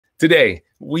Today,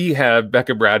 we have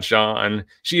Becka Bradshaw on.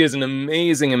 She is an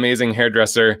amazing, amazing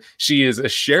hairdresser. She is a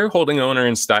shareholding owner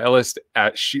and stylist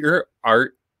at Shear-Cut,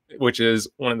 which is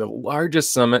one of the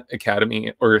largest summit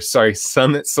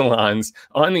salons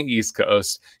on the East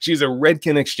Coast. She's a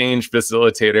Redken Exchange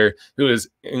facilitator who is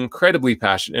incredibly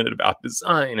passionate about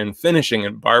design and finishing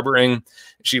and barbering.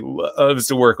 She loves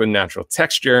to work with natural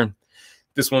texture.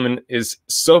 This woman is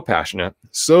so passionate,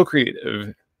 so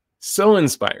creative, so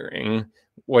inspiring.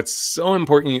 What's so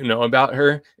important you know about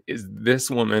her is this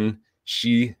woman,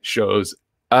 she shows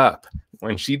up.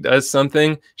 When she does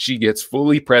something, she gets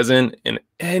fully present in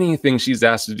anything she's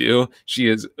asked to do. She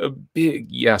is a big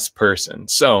yes person.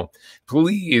 So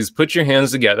please put your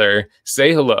hands together,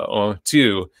 say hello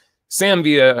to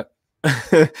Zambia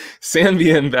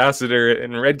ambassador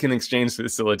and Redken Exchange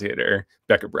facilitator,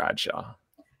 Becka Bradshaw.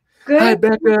 Hi,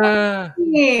 Becka.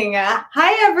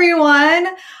 Hi,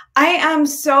 everyone. I am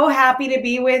so happy to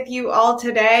be with you all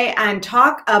today and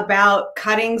talk about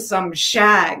cutting some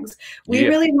shags. We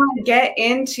really want to get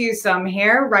into some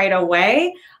hair right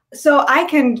away. So I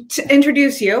can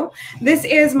introduce you. This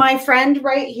is my friend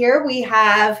right here. We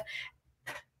have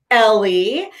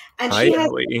Ellie, and she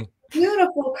has a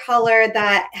beautiful color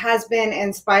that has been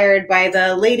inspired by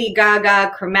the Lady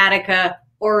Gaga Chromatica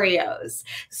Oreos.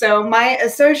 So my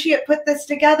associate put this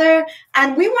together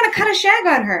and we want to cut a shag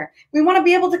on her. We want to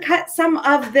be able to cut some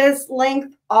of this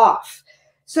length off.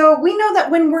 So we know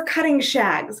that when we're cutting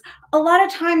shags, a lot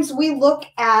of times we look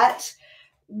at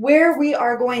where we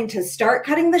are going to start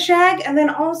cutting the shag and then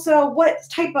also what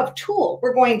type of tool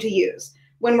we're going to use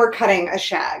when we're cutting a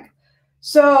shag.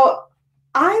 So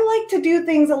I like to do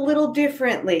things a little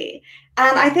differently.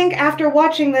 And I think after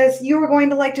watching this, you are going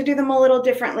to like to do them a little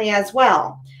differently as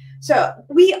well. So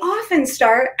we often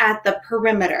start at the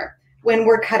perimeter when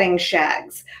we're cutting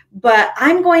shags. But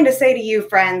I'm going to say to you,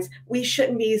 friends, we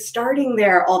shouldn't be starting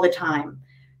there all the time.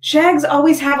 Shags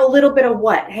always have a little bit of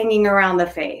what hanging around the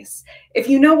face. If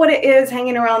you know what it is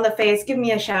hanging around the face, give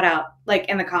me a shout out, like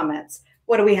in the comments.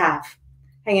 What do we have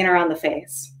hanging around the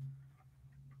face?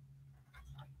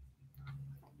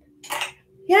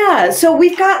 Yeah, so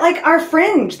we've got like our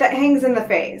fringe that hangs in the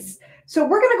face. So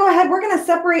we're going to go ahead, we're going to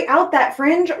separate out that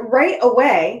fringe right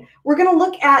away. We're going to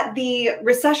look at the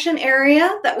recession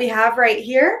area that we have right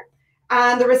here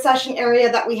and the recession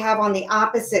area that we have on the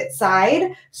opposite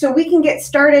side. So we can get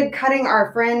started cutting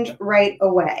our fringe right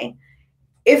away.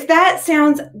 If that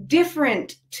sounds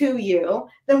different to you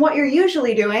than what you're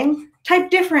usually doing, type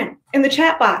different in the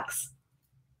chat box.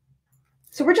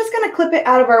 So we're just going to clip it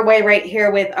out of our way right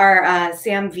here with our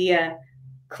Zambia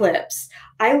clips.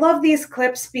 I love these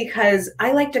clips because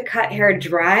I like to cut hair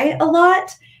dry a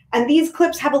lot. And these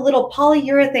clips have a little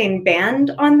polyurethane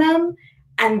band on them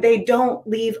and they don't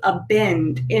leave a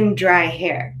bend in dry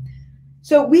hair.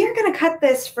 So we are going to cut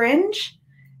this fringe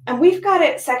and we've got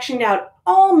it sectioned out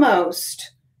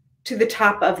almost to the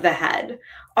top of the head.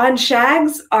 On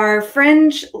shags, our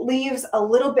fringe leaves a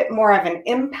little bit more of an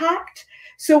impact.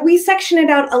 So we section it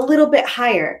out a little bit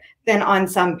higher than on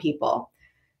some people.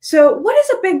 So what is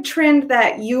a big trend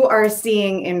that you are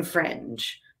seeing in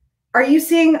fringe? Are you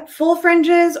seeing full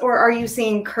fringes or are you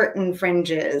seeing curtain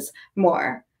fringes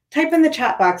more? Type in the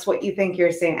chat box what you think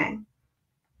you're seeing.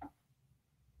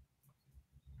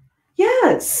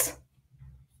 Yes.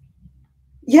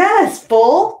 Yes,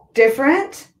 full,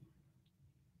 different.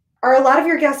 Are a lot of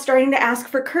your guests starting to ask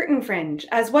for curtain fringe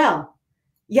as well?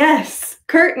 Yes,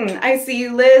 curtain. I see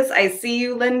you, Liz. I see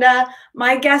you, Linda.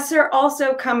 My guests are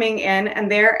also coming in and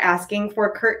they're asking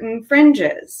for curtain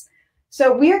fringes.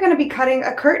 So we are going to be cutting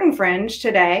a curtain fringe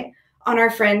today on our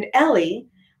friend Ellie,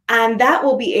 and that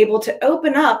will be able to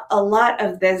open up a lot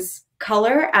of this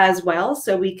color as well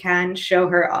so we can show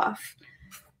her off.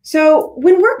 So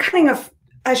when we're cutting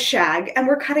a shag and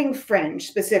we're cutting fringe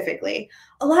specifically,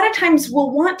 a lot of times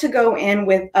we'll want to go in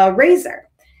with a razor.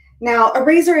 Now, a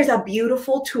razor is a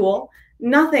beautiful tool,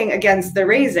 nothing against the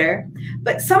razor,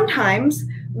 but sometimes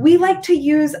we like to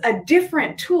use a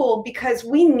different tool because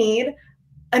we need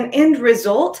an end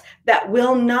result that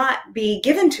will not be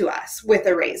given to us with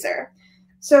a razor.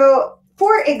 So,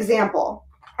 for example,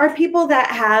 are people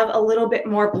that have a little bit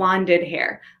more blonded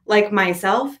hair, like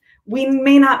myself, we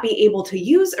may not be able to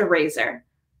use a razor.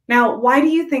 Now, why do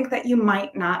you think that you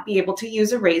might not be able to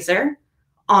use a razor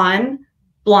on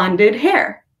blonded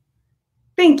hair?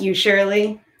 Thank you,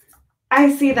 Shirley.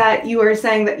 I see that you are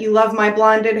saying that you love my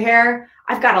blonded hair.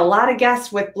 I've got a lot of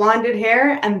guests with blonded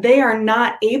hair and they are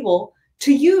not able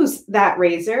to use that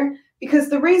razor because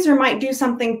the razor might do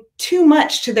something too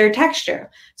much to their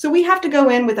texture. So we have to go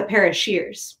in with a pair of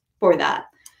shears for that.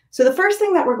 So the first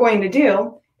thing that we're going to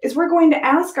do is we're going to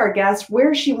ask our guest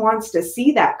where she wants to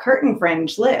see that curtain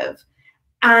fringe live.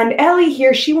 And Ellie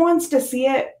here, she wants to see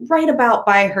it right about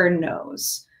by her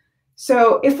nose.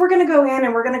 So if we're going to go in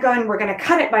and we're going to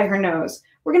cut it by her nose,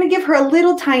 we're going to give her a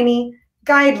little tiny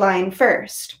guideline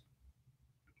first.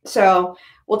 So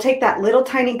we'll take that little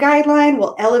tiny guideline,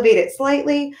 we'll elevate it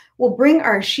slightly, we'll bring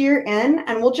our shear in,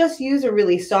 and we'll just use a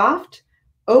really soft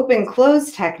open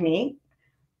close technique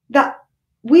that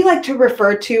we like to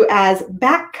refer to as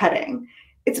back cutting.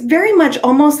 It's very much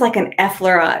almost like an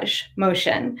effleurage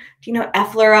motion. Do you know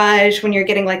effleurage, when you're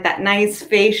getting like that nice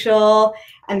facial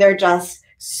and they're just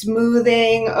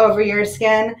smoothing over your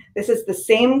skin? This is the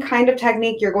same kind of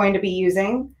technique you're going to be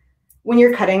using when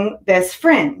you're cutting this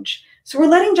fringe. So we're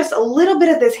letting just a little bit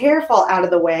of this hair fall out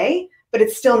of the way, but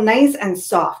it's still nice and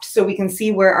soft so we can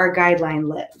see where our guideline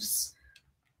lives.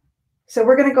 So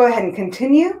we're going to go ahead and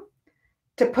continue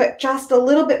to put just a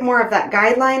little bit more of that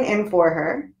guideline in for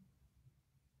her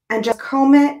and just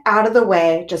comb it out of the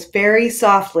way just very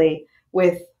softly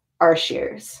with our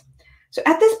shears. So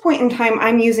at this point in time,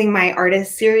 I'm using my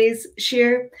Artist Series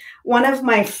shear, one of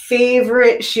my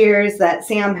favorite shears that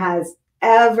Sam has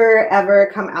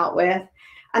ever come out with.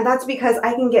 And that's because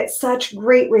I can get such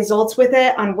great results with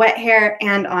it on wet hair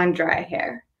and on dry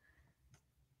hair.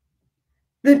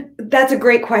 That's a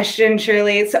great question,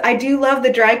 Shirley. So I do love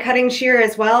the dry cutting shear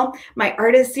as well. My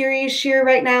Artist Series shear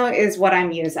right now is what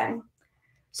I'm using.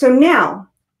 So now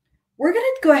we're going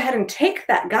to go ahead and take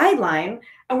that guideline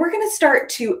and we're going to start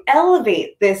to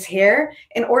elevate this hair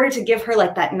in order to give her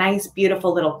like that nice,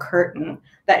 beautiful little curtain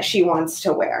that she wants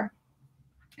to wear.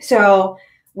 So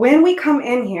when we come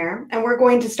in here and we're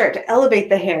going to start to elevate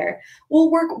the hair, we'll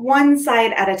work one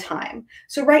side at a time.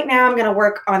 So right now I'm going to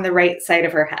work on the right side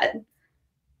of her head.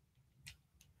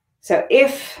 So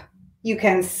if you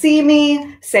can see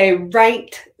me, say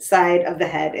right side of the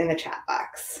head in the chat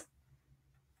box.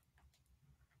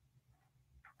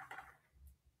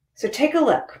 So take a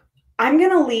look. I'm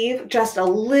going to leave just a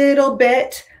little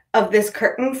bit of this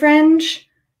curtain fringe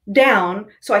down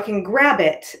so I can grab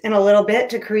it in a little bit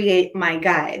to create my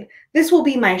guide. This will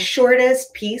be my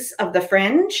shortest piece of the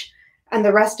fringe, and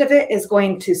the rest of it is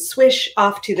going to swish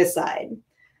off to the side.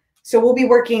 So we'll be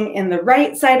working in the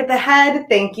right side of the head.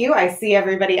 Thank you. I see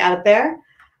everybody out there.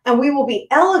 And we will be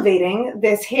elevating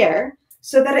this hair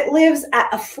so that it lives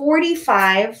at a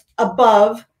 45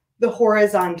 above the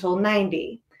horizontal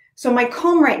 90. So my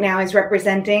comb right now is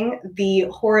representing the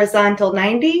horizontal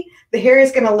 90. The hair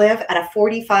is going to live at a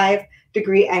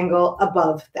 45-degree angle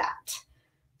above that.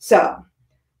 So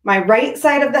my right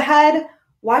side of the head,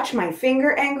 watch my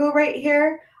finger angle right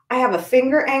here. I have a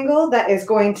finger angle that is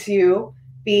going to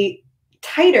be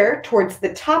tighter towards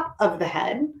the top of the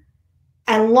head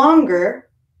and longer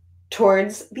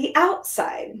towards the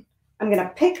outside. I'm going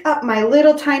to pick up my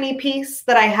little tiny piece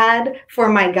that I had for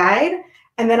my guide,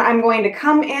 and then I'm going to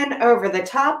come in over the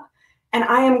top, and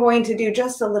I am going to do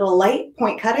just a little light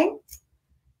point cutting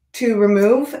to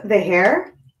remove the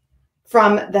hair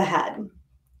from the head.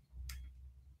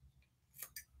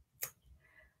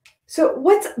 So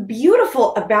what's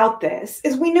beautiful about this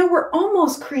is we know we're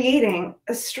almost creating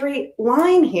a straight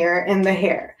line here in the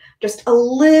hair. Just a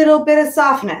little bit of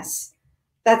softness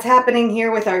that's happening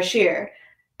here with our shear.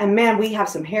 And man, we have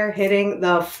some hair hitting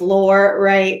the floor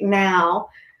right now,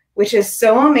 which is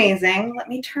so amazing. Let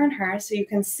me turn her so you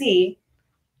can see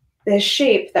the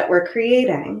shape that we're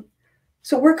creating.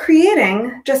 So we're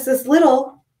creating just this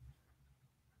little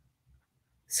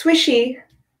swishy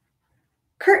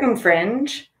curtain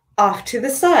fringe off to the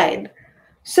side.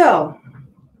 So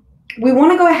we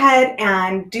want to go ahead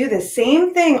and do the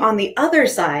same thing on the other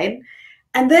side,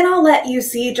 and then I'll let you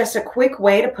see just a quick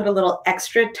way to put a little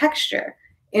extra texture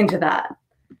into that.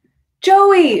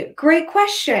 Joey, great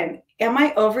question. Am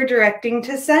I over directing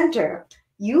to center?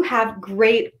 You have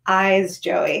great eyes,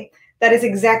 Joey. That is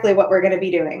exactly what we're going to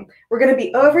be doing. We're going to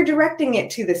be over directing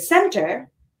it to the center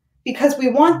because we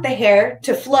want the hair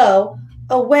to flow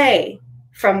away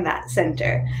from that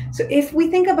center. So if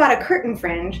we think about a curtain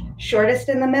fringe, shortest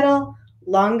in the middle,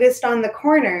 longest on the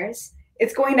corners,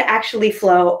 it's going to actually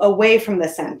flow away from the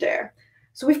center.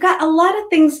 So we've got a lot of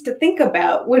things to think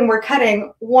about when we're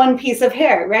cutting one piece of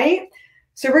hair, right?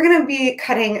 So we're going to be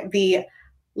cutting the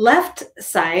left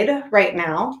side right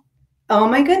now. Oh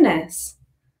my goodness.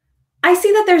 I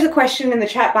see that there's a question in the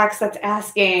chat box that's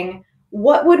asking,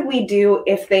 what would we do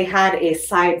if they had a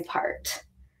side part?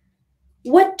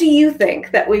 What do you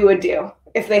think that we would do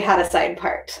if they had a side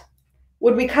part?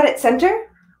 Would we cut it center?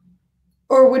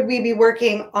 Or would we be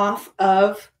working off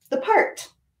of the part?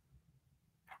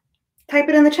 Type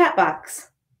it in the chat box.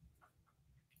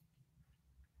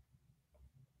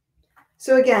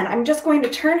 So again, I'm just going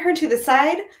to turn her to the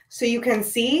side so you can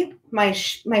see my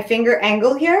finger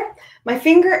angle here. My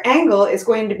finger angle is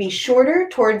going to be shorter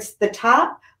towards the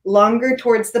top, longer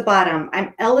towards the bottom.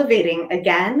 I'm elevating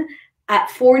again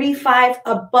at 45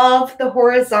 above the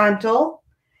horizontal.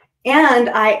 And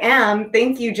I am,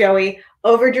 thank you, Joey,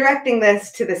 over directing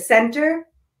this to the center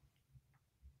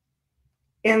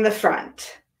in the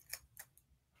front.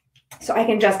 So I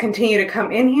can just continue to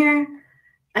come in here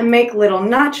and make little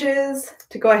notches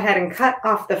to go ahead and cut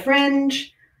off the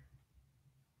fringe.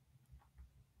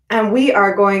 And we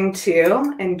are going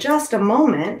to, in just a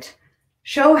moment,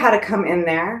 show how to come in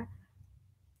there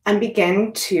and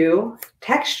begin to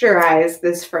texturize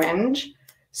this fringe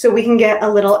so we can get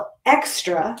a little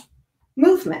extra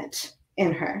movement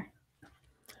in her.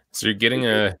 So you're getting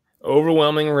a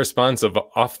overwhelming response of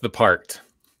off the part.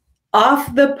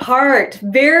 Off the part.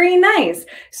 Very nice.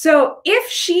 So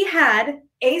if she had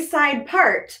a side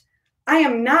part, I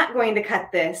am not going to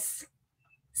cut this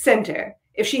center.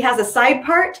 If she has a side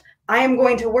part, I am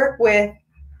going to work with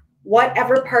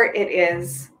whatever part it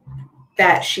is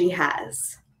that she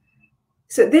has.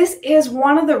 So this is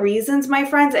one of the reasons, my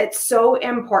friends, it's so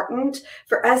important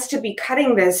for us to be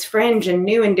cutting this fringe in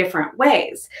new and different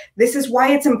ways. This is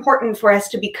why it's important for us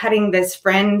to be cutting this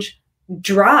fringe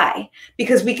dry,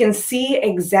 because we can see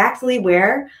exactly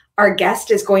where our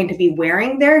guest is going to be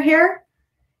wearing their hair,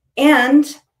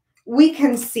 and we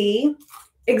can see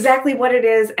exactly what it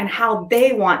is and how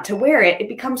they want to wear it. It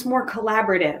becomes more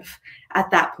collaborative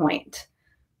at that point.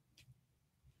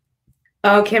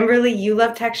 Oh, Kimberly, you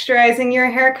love texturizing your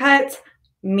haircuts?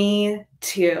 Me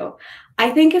too.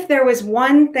 I think if there was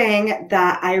one thing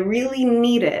that I really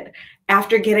needed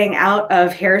after getting out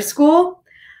of hair school,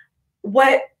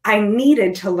 what I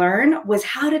needed to learn was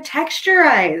how to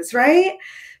texturize, right?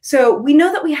 So we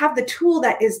know that we have the tool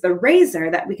that is the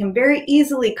razor that we can very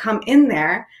easily come in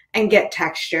there and get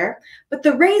texture. But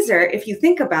the razor, if you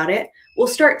think about it, will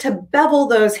start to bevel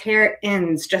those hair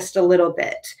ends just a little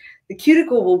bit. The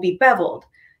cuticle will be beveled.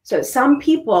 So some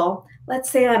people, let's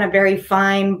say on a very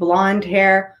fine blonde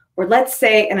hair, or let's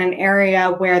say in an area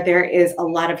where there is a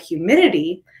lot of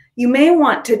humidity, you may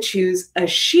want to choose a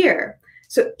shear.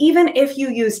 So even if you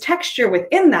use texture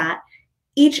within that,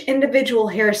 each individual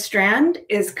hair strand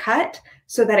is cut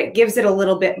so that it gives it a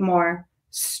little bit more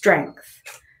strength.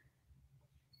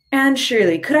 And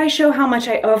Shirley, could I show how much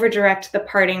I over-direct the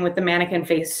parting with the mannequin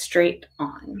face straight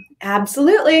on?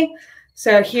 Absolutely.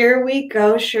 So here we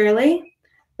go, Shirley.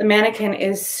 The mannequin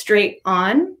is straight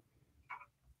on.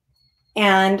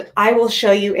 And I will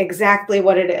show you exactly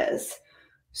what it is.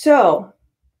 So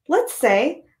let's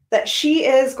say that she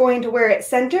is going to wear it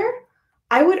center.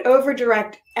 I would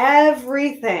over-direct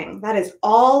everything. That is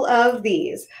all of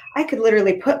these. I could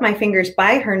literally put my fingers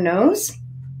by her nose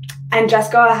and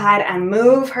just go ahead and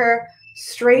move her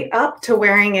straight up to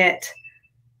wearing it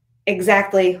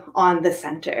exactly on the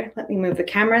center. Let me move the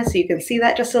camera so you can see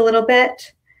that just a little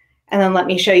bit. And then let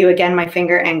me show you again my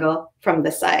finger angle from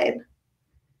the side.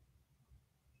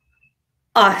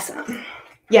 Awesome.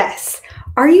 Yes.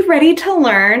 Are you ready to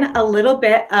learn a little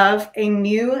bit of a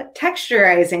new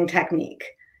texturizing technique?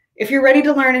 If you're ready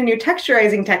to learn a new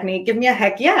texturizing technique, give me a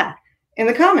heck yeah in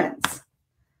the comments.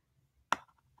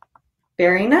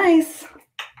 Very nice.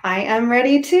 I am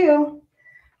ready too.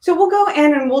 So we'll go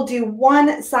in and we'll do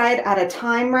one side at a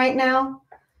time right now,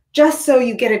 just so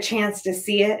you get a chance to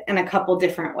see it in a couple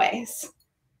different ways.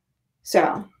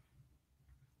 So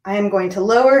I am going to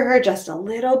lower her just a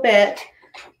little bit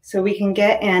so we can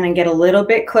get in and get a little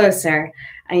bit closer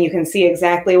and you can see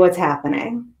exactly what's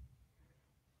happening.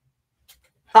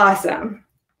 Awesome.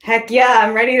 Heck yeah,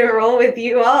 I'm ready to roll with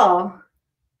you all.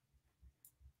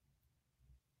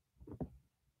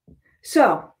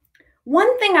 So,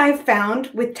 one thing I've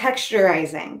found with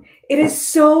texturizing, it is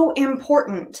so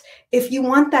important if you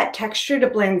want that texture to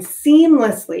blend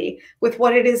seamlessly with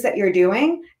what it is that you're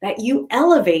doing, that you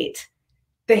elevate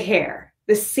the hair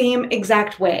the same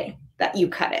exact way that you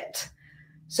cut it.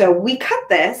 So we cut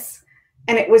this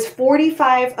and it was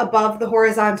 45 above the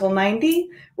horizontal 90.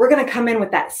 We're going to come in with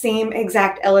that same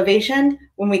exact elevation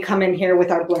when we come in here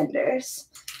with our blenders.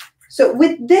 So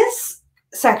with this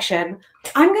section,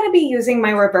 I'm going to be using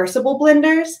my reversible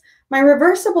blenders. My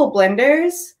reversible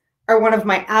blenders are one of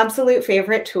my absolute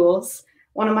favorite tools,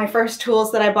 one of my first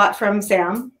tools that I bought from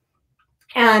Sam.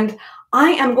 And I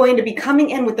am going to be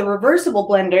coming in with the reversible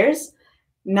blenders,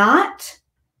 not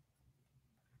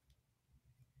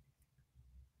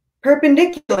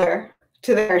perpendicular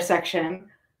to the hair section,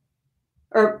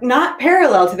 or not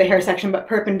parallel to the hair section, but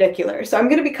perpendicular. So I'm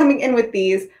going to be coming in with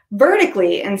these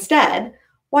vertically instead.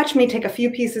 Watch me take a few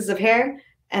pieces of hair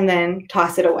and then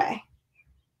toss it away.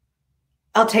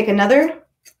 I'll take another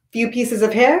few pieces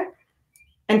of hair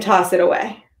and toss it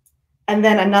away. And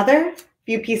then another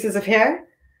few pieces of hair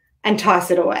and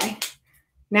toss it away.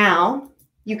 Now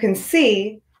you can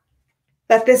see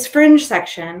that this fringe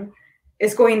section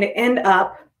is going to end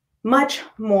up much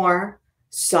more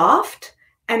soft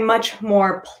and much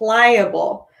more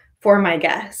pliable for my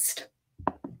guest.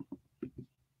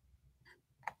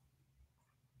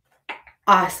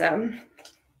 Awesome.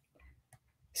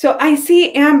 So I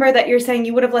see, Amber, that you're saying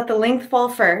you would have let the length fall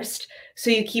first so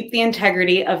you keep the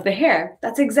integrity of the hair.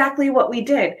 That's exactly what we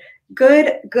did.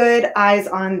 Good eyes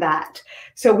on that.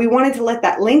 So we wanted to let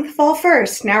that length fall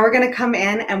first. Now we're going to come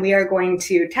in and we are going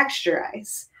to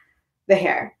texturize the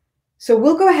hair. So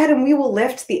we'll go ahead and we will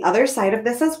lift the other side of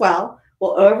this as well.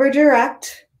 We'll over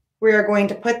direct. We are going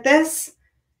to put this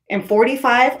in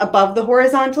 45 above the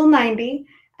horizontal 90.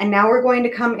 And now we're going to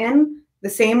come in the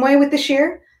same way with the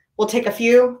shear. We'll take a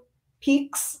few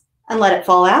peaks and let it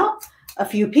fall out, a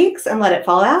few peaks and let it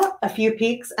fall out, a few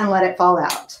peaks and let it fall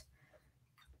out.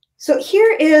 So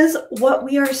here is what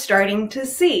we are starting to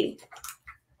see.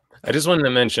 I just wanted to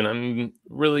mention, I'm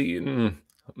really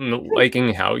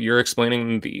liking how you're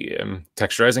explaining the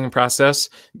texturizing process,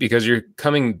 because you're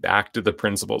coming back to the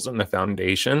principles and the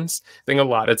foundations. I think a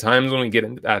lot of times when we get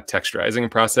into that texturizing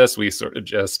process, we sort of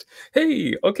just,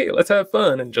 hey, okay, let's have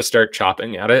fun, and just start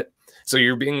chopping at it. So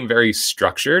you're being very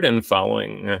structured and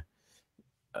following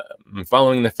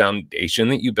the foundation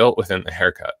that you built within the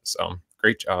haircut. So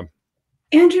great job.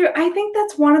 Andrew, I think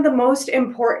that's one of the most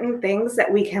important things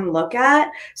that we can look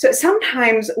at. So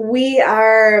sometimes we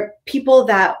are people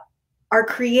that are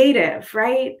creative,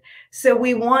 right? So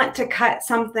we want to cut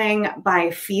something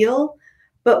by feel,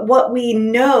 but what we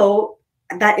know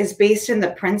that is based in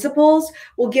the principles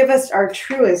will give us our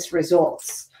truest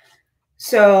results.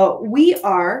 So we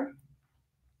are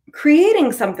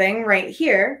creating something right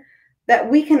here that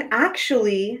we can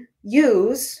actually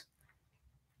use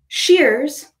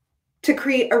shears to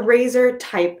create a razor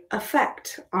type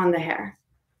effect on the hair.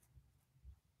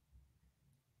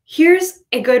 Here's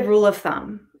a good rule of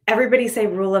thumb. Everybody say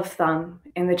rule of thumb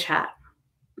in the chat.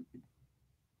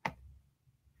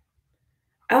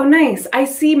 Oh, nice. I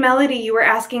see, Melody, you were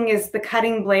asking, is the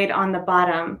cutting blade on the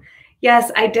bottom?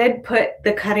 Yes, I did put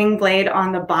the cutting blade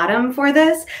on the bottom for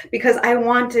this because I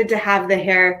wanted to have the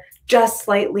hair just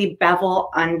slightly bevel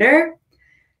under.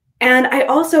 And I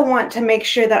also want to make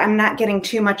sure that I'm not getting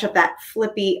too much of that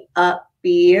flippy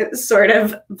uppy sort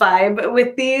of vibe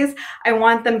with these. I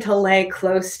want them to lay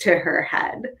close to her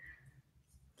head.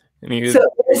 So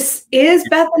this is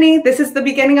Bethany. This is the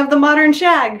beginning of the modern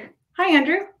shag. Hi,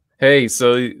 Andrew. Hey,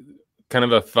 so kind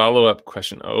of a follow-up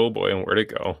question. Oh boy, and where'd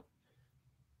it go?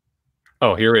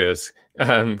 Oh, here it is.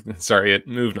 Sorry, it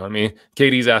moved on me.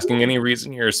 Katie's asking, any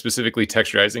reason you're specifically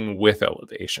texturizing with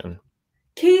elevation?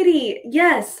 Katie,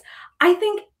 yes. I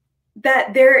think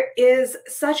that there is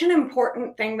such an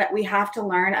important thing that we have to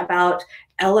learn about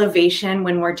elevation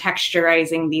when we're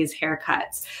texturizing these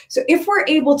haircuts. So if we're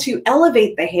able to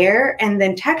elevate the hair and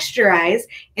then texturize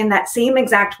in that same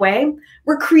exact way,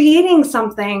 we're creating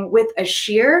something with a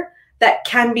shear that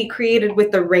can be created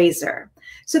with the razor.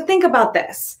 So think about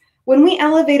this. When we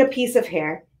elevate a piece of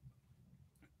hair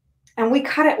and we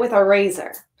cut it with a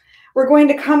razor, we're going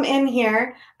to come in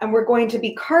here and we're going to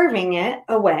be carving it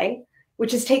away,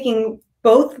 which is taking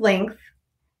both length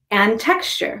and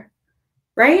texture,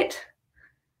 right?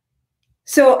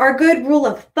 So our good rule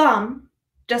of thumb,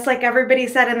 just like everybody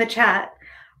said in the chat,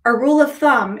 our rule of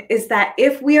thumb is that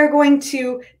if we are going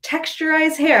to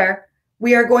texturize hair,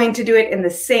 we are going to do it in the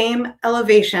same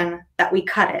elevation that we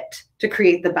cut it to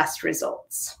create the best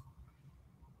results.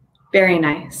 Very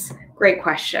nice. Great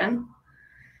question.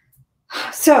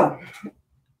 So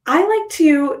I like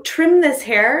to trim this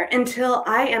hair until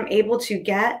I am able to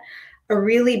get a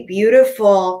really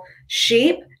beautiful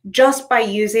shape just by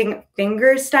using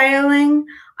finger styling.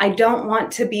 I don't want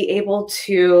to be able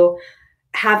to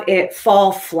have it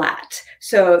fall flat.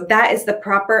 So that is the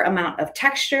proper amount of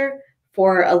texture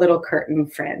for a little curtain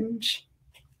fringe.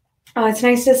 Oh, it's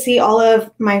nice to see all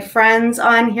of my friends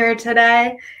on here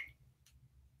today.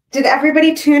 Did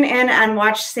everybody tune in and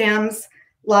watch Sam's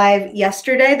live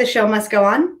yesterday? The show must go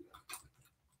on.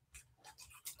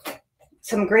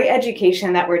 Some great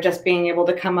education that we're just being able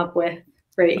to come up with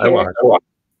right here. I watched.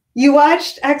 You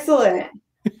watched? Excellent.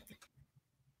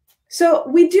 So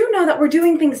we do know that we're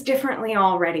doing things differently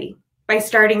already by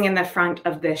starting in the front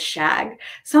of this shag.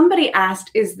 Somebody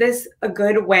asked, is this a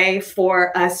good way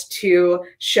for us to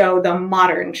show the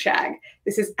modern shag?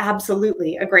 This is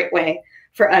absolutely a great way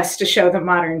for us to show the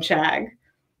modern shag.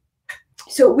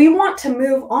 So we want to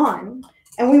move on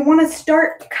And we want to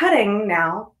start cutting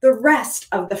now the rest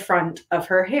of the front of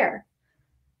her hair.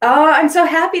 Oh, I'm so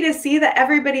happy to see that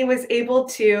everybody was able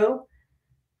to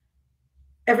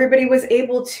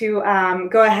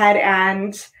go ahead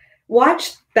and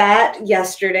watch that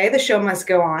yesterday. The show must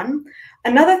go on.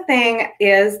 Another thing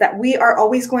is that we are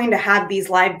always going to have these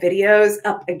live videos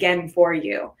up again for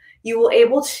you. You'll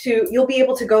be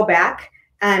able to go back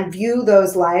and view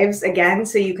those lives again,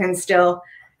 so you can still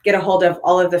get a hold of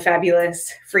all of the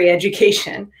fabulous free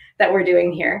education that we're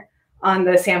doing here on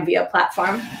the Samvia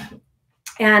platform.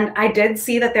 And I did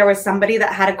see that there was somebody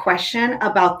that had a question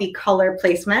about the color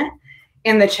placement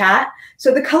in the chat.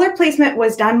 So the color placement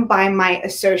was done by my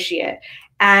associate,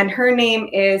 and her name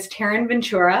is Taryn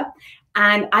Ventura.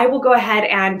 And I will go ahead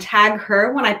and tag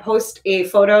her when I post a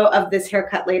photo of this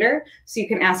haircut later, so you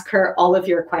can ask her all of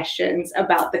your questions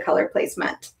about the color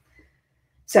placement.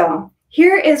 So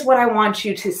here is what I want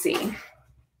you to see.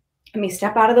 Let me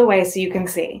step out of the way so you can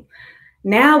see.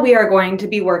 Now we are going to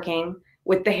be working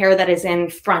with the hair that is in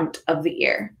front of the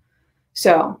ear.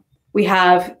 So we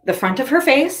have the front of her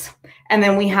face, and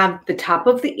then we have the top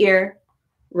of the ear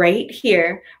right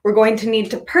here. We're going to need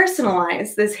to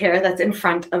personalize this hair that's in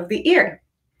front of the ear.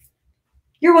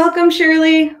 You're welcome,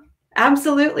 Shirley.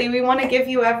 Absolutely, we want to give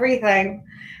you everything.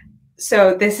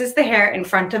 So this is the hair in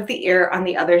front of the ear on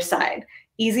the other side.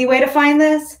 Easy way to find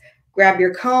this: grab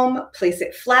your comb, place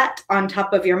it flat on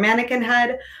top of your mannequin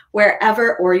head,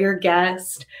 wherever, or your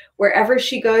guest, wherever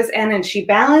she goes in and she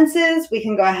balances, we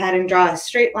can go ahead and draw a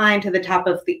straight line to the top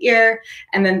of the ear,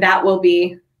 and then that will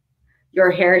be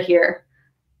your hair here.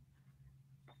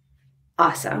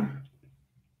 Awesome.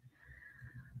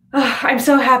 Oh, I'm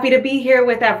so happy to be here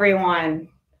with everyone.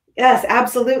 Yes,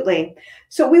 absolutely.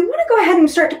 So we want to go ahead and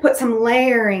start to put some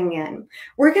layering in.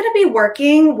 We're going to be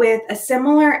working with a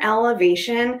similar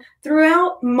elevation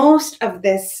throughout most of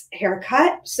this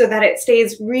haircut so that it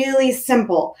stays really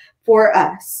simple for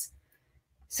us.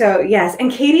 So yes,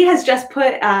 and Katie has just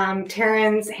put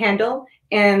Taryn's handle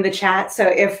in the chat. So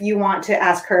if you want to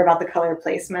ask her about the color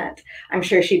placement, I'm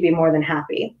sure she'd be more than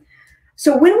happy.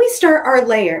 So when we start our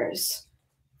layers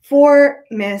for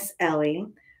Miss Ellie,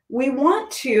 we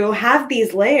want to have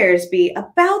these layers be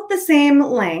about the same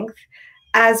length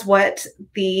as what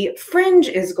the fringe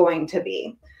is going to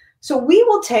be. So we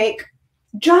will take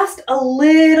just a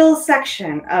little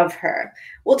section of her.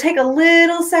 We'll take a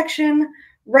little section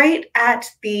right at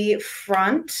the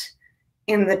front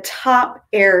in the top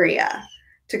area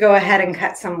to go ahead and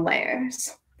cut some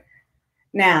layers.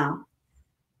 Now,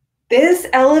 this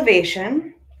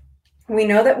elevation, we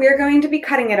know that we're going to be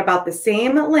cutting it about the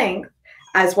same length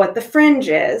as what the fringe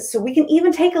is. So we can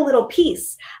even take a little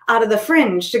piece out of the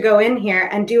fringe to go in here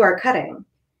and do our cutting.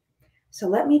 So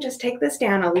let me just take this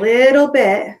down a little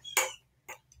bit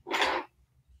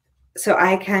so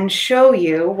I can show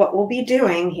you what we'll be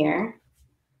doing here.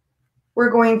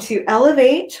 We're going to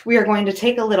elevate. We are going to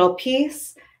take a little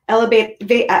piece, elevate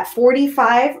at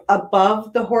 45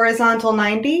 above the horizontal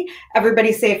 90.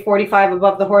 Everybody say 45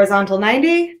 above the horizontal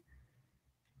 90.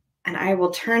 And I will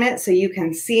turn it so you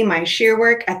can see my shear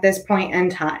work at this point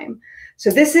in time. So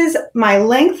this is my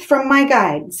length from my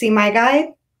guide. See my guide?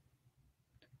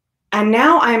 And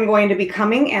now I'm going to be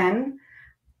coming in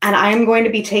and I'm going to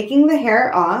be taking the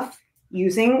hair off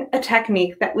using a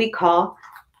technique that we call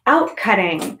out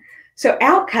cutting. So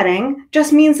out cutting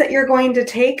just means that you're going to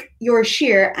take your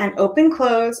shear and open,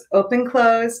 close, open,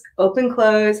 close, open,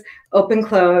 close, open,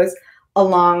 close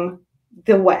along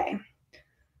the way.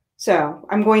 So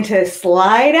I'm going to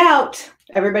slide out.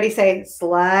 Everybody say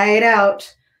slide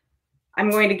out.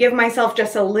 I'm going to give myself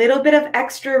just a little bit of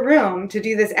extra room to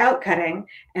do this out cutting.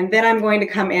 And then I'm going to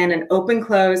come in and open,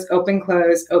 close, open,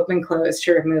 close, open, close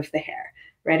to remove the hair.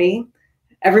 Ready?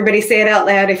 Everybody say it out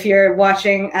loud if you're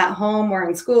watching at home or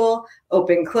in school.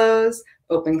 Open, close,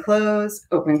 open, close,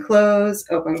 open, close,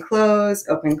 open, close,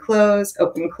 open, close,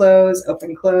 open, close,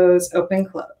 open, close, open,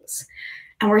 close.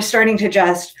 And we're starting to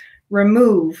just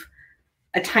remove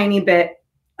a tiny bit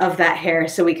of that hair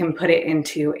so we can put it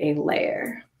into a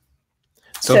layer.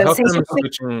 So how come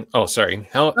switching, oh, sorry.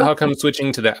 How come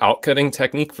switching to the out cutting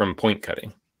technique from point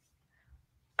cutting?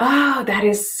 Oh, that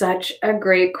is such a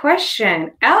great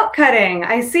question. Out cutting,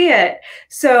 I see it.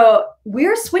 So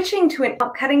we're switching to an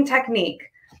out cutting technique.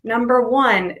 Number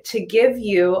one, to give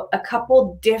you a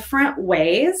couple different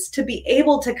ways to be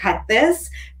able to cut this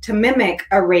to mimic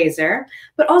a razor,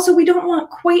 but also we don't want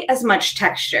quite as much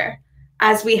texture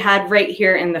as we had right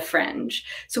here in the fringe.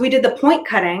 So we did the point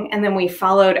cutting and then we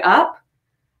followed up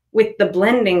with the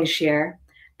blending shear.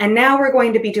 And now we're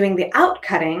going to be doing the out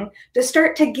cutting to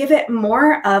start to give it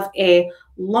more of a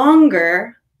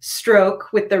longer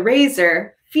stroke with the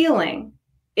razor feeling.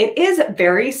 It is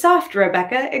very soft,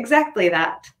 Rebecca, exactly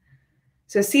that.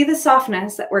 So see the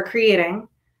softness that we're creating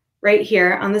right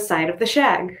here on the side of the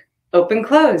shag. Open,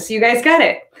 close. You guys got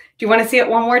it. Do you want to see it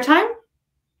one more time?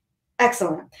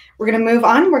 Excellent. We're going to move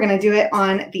on. We're going to do it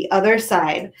on the other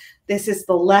side. This is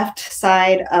the left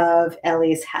side of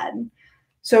Ellie's head.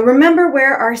 So remember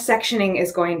where our sectioning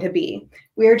is going to be.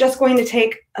 We are just going to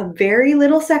take a very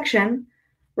little section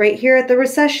right here at the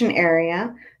recession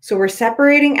area. So we're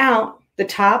separating out the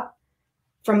top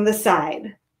from the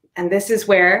side. And this is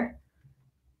where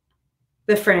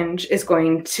the fringe is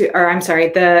going to, or I'm sorry,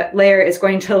 the layer is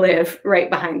going to live right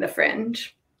behind the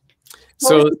fringe.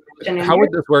 So how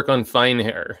would this work on fine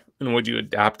hair? And would you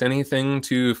adapt anything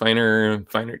to finer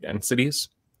densities?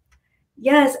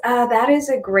 Yes, that is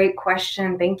a great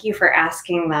question. Thank you for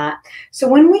asking that. So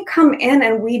when we come in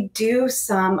and we do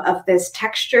some of this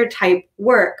texture type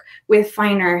work with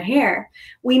finer hair,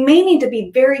 we may need to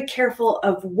be very careful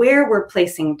of where we're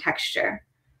placing texture.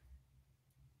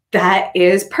 That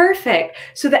is perfect.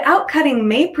 So the outcutting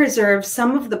may preserve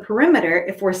some of the perimeter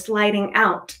if we're sliding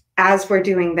out as we're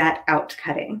doing that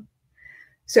outcutting.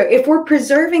 So if we're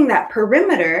preserving that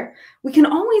perimeter, we can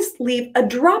always leave a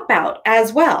dropout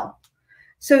as well.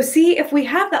 So see, if we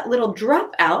have that little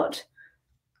dropout,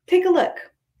 take a look.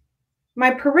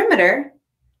 My perimeter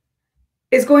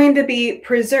is going to be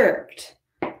preserved.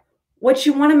 What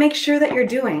you want to make sure that you're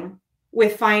doing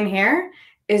with fine hair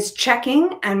is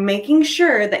checking and making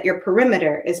sure that your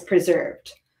perimeter is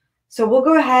preserved. So we'll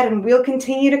go ahead and we'll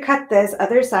continue to cut this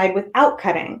other side without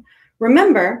cutting.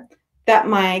 Remember that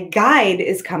my guide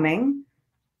is coming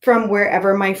from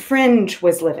wherever my fringe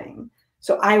was living.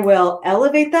 So I will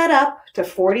elevate that up to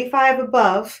 45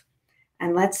 above,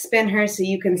 and let's spin her so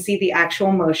you can see the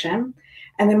actual motion.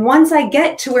 And then once I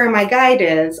get to where my guide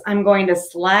is, I'm going to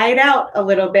slide out a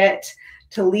little bit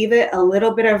to leave it a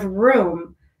little bit of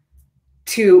room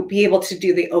to be able to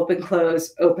do the open,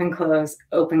 close, open, close,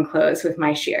 open, close with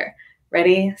my shear.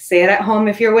 Ready? Say it at home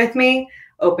if you're with me.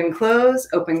 Open, close,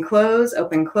 open, close,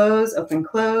 open, close, open,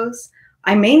 close.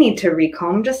 I may need to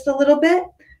recomb just a little bit.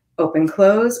 Open,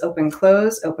 close, open,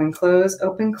 close, open, close,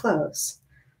 open, close.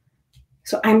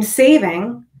 So I'm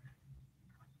saving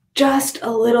just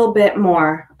a little bit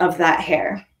more of that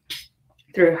hair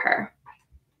through her.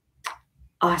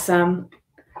 Awesome.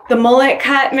 The mullet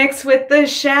cut mixed with the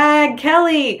shag,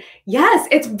 Kelly. Yes,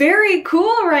 it's very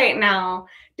cool right now.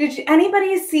 Did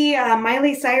anybody see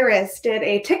Miley Cyrus did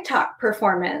a TikTok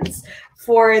performance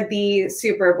for the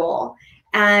Super Bowl?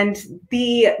 And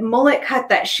the mullet cut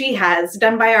that she has,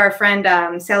 done by our friend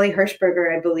Sally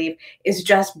Hirschberger, I believe, is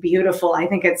just beautiful. I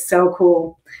think it's so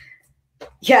cool.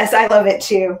 Yes, I love it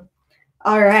too.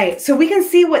 All right, so we can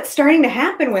see what's starting to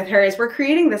happen with her is we're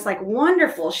creating this like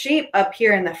wonderful shape up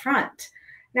here in the front.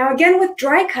 Now again, with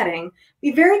dry cutting,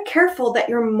 be very careful that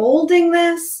you're molding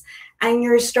this and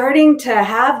you're starting to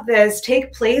have this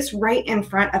take place right in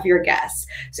front of your guests.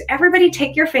 So everybody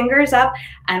take your fingers up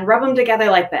and rub them together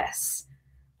like this,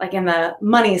 like in the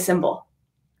money symbol.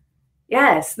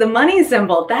 Yes, the money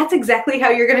symbol. That's exactly how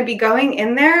you're going to be going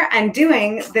in there and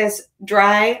doing this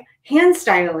dry hand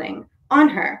styling on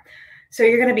her. So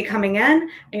you're going to be coming in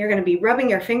and you're going to be rubbing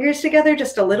your fingers together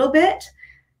just a little bit.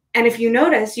 And if you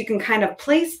notice, you can kind of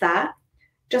place that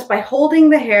just by holding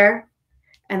the hair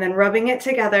and then rubbing it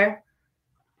together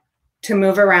to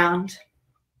move around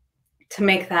to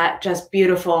make that just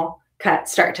beautiful cut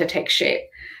start to take shape.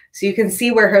 So you can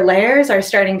see where her layers are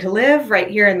starting to live right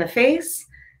here in the face.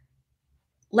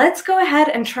 Let's go ahead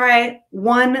and try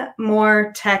one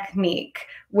more technique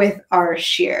with our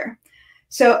shear.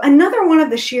 So another one of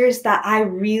the shears that I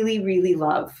really, really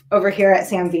love over here at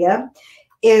Samvia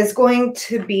is going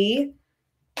to be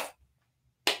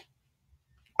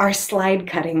our slide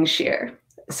cutting shear.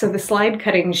 So the slide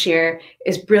cutting shear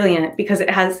is brilliant because it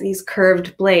has these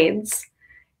curved blades.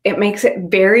 It makes it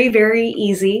very, very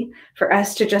easy for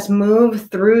us to just move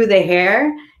through the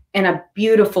hair in a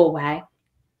beautiful way.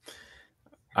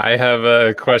 I have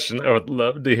a question. I would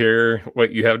love to hear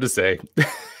what you have to say.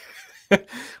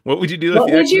 What would you do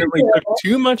if you accidentally took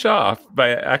too much off by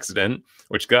accident,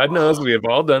 which God knows we have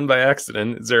all done by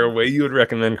accident? Is there a way you would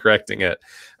recommend correcting it?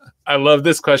 I love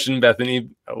this question, Bethany.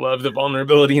 I love the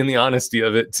vulnerability and the honesty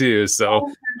of it too.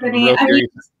 So I'm real curious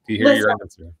to hear your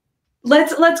answer.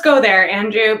 Let's go there,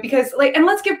 Andrew, because and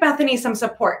let's give Bethany some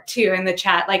support too in the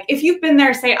chat. Like if you've been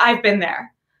there, say I've been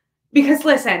there. Because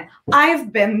listen,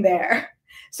 I've been there.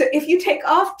 So if you take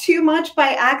off too much by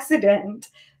accident,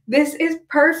 this is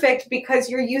perfect because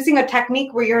you're using a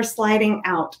technique where you're sliding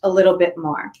out a little bit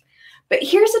more. But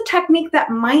here's a technique that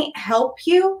might help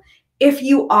you If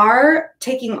you are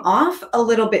taking off a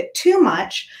little bit too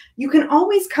much, you can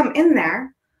always come in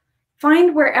there,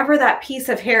 find wherever that piece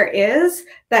of hair is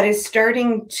that is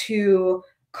starting to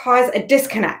cause a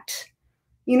disconnect.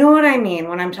 You know what I mean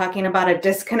when I'm talking about a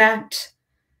disconnect?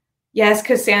 Yes,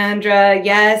 Cassandra.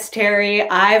 Yes, Terry.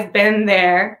 I've been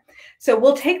there. So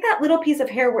we'll take that little piece of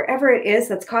hair wherever it is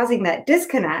that's causing that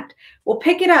disconnect. We'll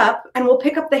pick it up and we'll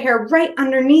pick up the hair right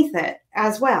underneath it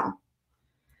as well.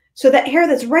 So that hair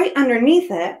that's right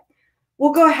underneath it,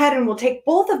 we'll go ahead and we'll take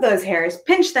both of those hairs,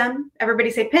 pinch them.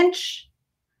 Everybody say pinch.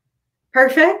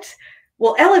 Perfect.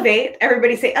 We'll elevate.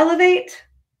 Everybody say elevate.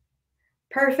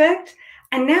 Perfect.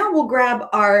 And now we'll grab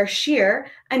our shear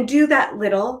and do that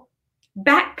little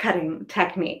back cutting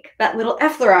technique, that little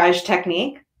effleurage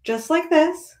technique, just like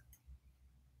this,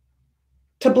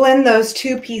 to blend those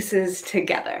two pieces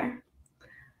together.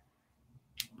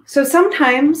 So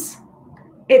sometimes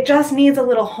it just needs a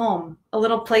little home, a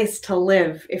little place to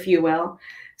live, if you will.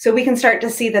 So we can start to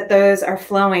see that those are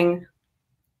flowing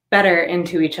better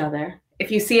into each other.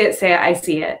 If you see it, say, I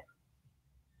see it.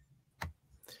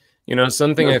 You know,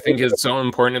 something I think is so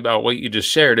important about what you just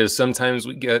shared is sometimes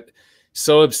we get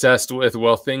so obsessed with,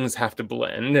 well, things have to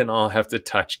blend and all have to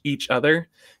touch each other.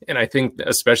 And I think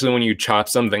especially when you chop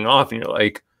something off and you're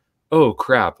like, oh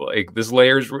crap, like this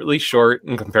layer is really short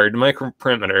and compared to my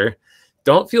perimeter,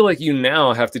 don't feel like you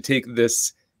now have to take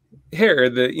this hair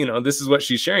that, you know, this is what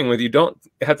she's sharing with you. Don't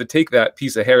have to take that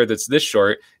piece of hair that's this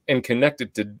short and connect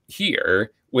it to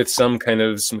here with some kind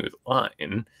of smooth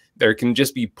line. There can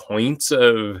just be points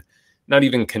of not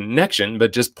even connection,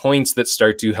 but just points that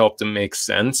start to help to make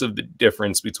sense of the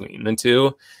difference between the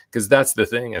two. Because that's the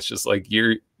thing. It's just like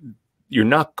you're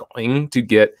not going to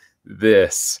get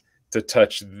this to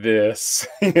touch this,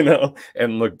 you know,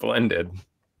 and look blended.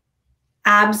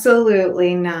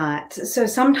 Absolutely not. So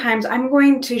sometimes I'm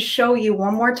going to show you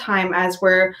one more time as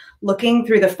we're looking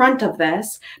through the front of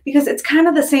this, because it's kind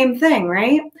of the same thing,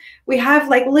 right? We have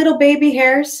like little baby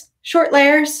hairs, short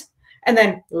layers, and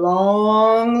then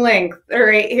long length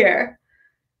right here.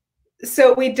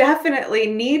 So we definitely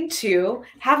need to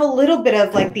have a little bit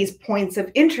of like these points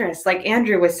of interest, like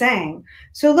Andrew was saying.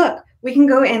 So look, we can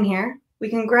go in here, we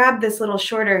can grab this little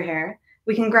shorter hair,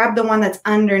 we can grab the one that's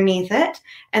underneath it,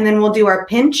 and then we'll do our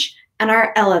pinch and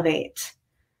our elevate.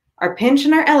 Our pinch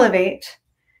and our elevate.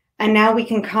 And now we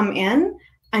can come in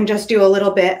and just do a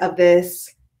little bit of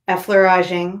this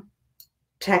effleuraging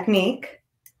technique.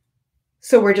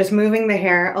 So we're just moving the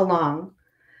hair along.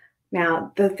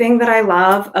 Now, the thing that I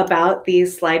love about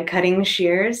these slide cutting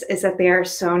shears is that they are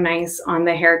so nice on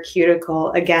the hair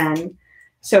cuticle again.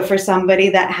 So for somebody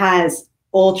that has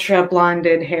ultra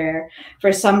blonded hair,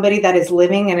 for somebody that is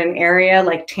living in an area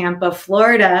like Tampa,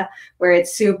 Florida, where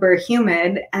it's super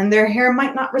humid and their hair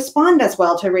might not respond as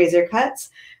well to razor cuts,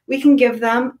 we can give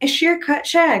them a shear cut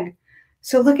shag.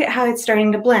 So look at how it's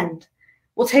starting to blend.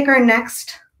 We'll take our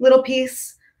next little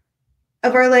piece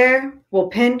of our layer, we'll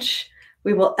pinch,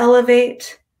 we will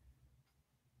elevate,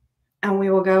 and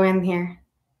we will go in here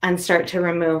and start to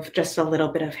remove just a little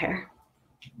bit of hair.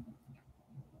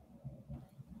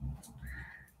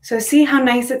 So see how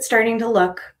nice it's starting to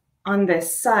look on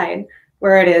this side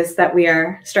where it is that we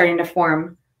are starting to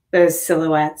form those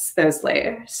silhouettes, those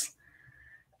layers.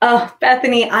 Oh,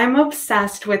 Bethany, I'm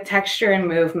obsessed with texture and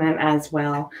movement as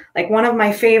well. Like one of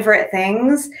my favorite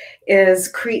things is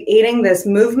creating this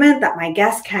movement that my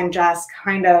guests can just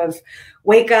kind of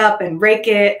wake up and rake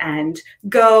it and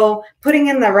go, putting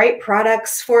in the right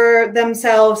products for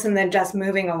themselves and then just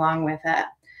moving along with it.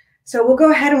 So we'll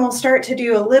go ahead and we'll start to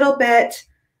do a little bit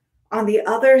on the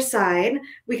other side.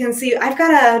 We can see I've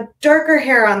got a darker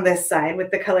hair on this side with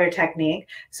the color technique.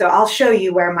 So I'll show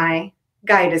you where my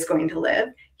guide is going to live.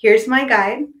 Here's my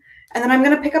guide. And then I'm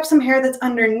going to pick up some hair that's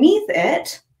underneath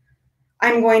it.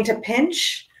 I'm going to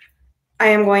pinch. I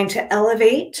am going to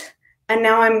elevate. And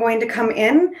now I'm going to come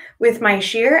in with my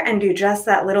shear and do just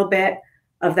that little bit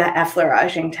of that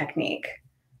effleuraging technique.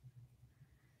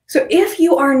 So if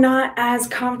you are not as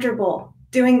comfortable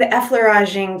doing the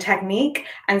effleuraging technique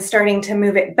and starting to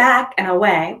move it back and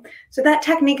away, so that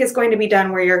technique is going to be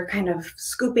done where you're kind of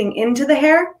scooping into the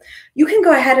hair, you can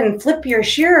go ahead and flip your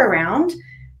shear around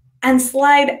and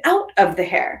slide out of the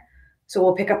hair. So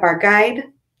we'll pick up our guide,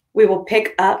 we will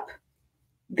pick up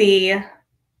the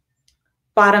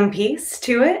bottom piece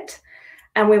to it,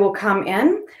 and we will come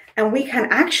in and we can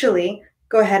actually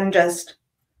go ahead and just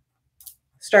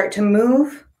start to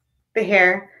move the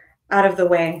hair out of the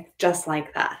way just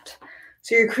like that.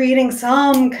 So you're creating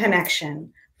some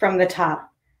connection from the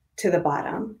top to the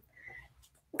bottom.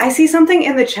 I see something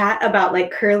in the chat about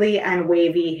like curly and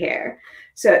wavy hair.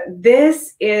 So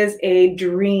this is a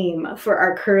dream for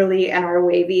our curly and our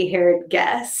wavy haired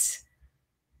guests.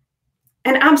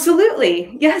 And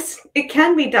absolutely, yes, it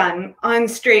can be done on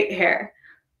straight hair.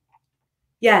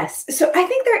 Yes. So I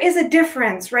think there is a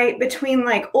difference, right, between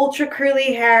like ultra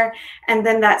curly hair and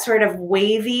then that sort of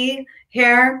wavy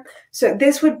hair. So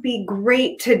this would be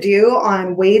great to do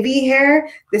on wavy hair.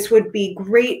 This would be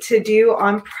great to do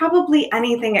on probably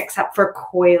anything except for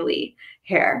coily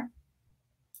hair.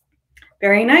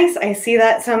 Very nice. I see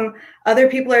that some other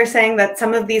people are saying that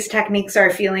some of these techniques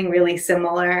are feeling really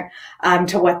similar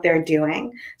to what they're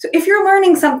doing. So if you're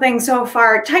learning something so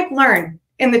far, type learn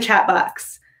in the chat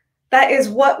box. That is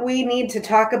what we need to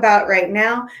talk about right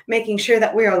now, making sure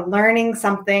that we are learning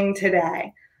something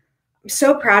today. I'm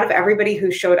so proud of everybody who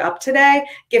showed up today,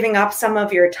 giving up some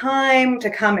of your time to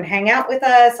come and hang out with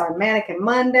us on Mannequin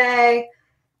Monday.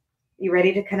 You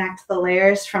ready to connect the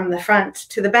layers from the front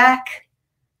to the back?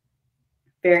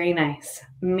 Very nice.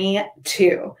 Me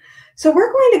too. So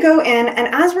we're going to go in,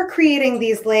 and as we're creating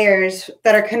these layers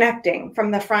that are connecting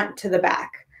from the front to the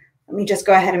back, let me just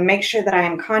go ahead and make sure that I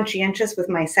am conscientious with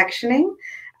my sectioning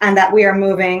and that we are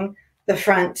moving the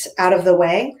front out of the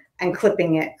way and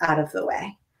clipping it out of the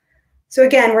way. So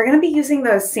again, we're going to be using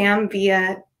those Sam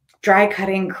Via dry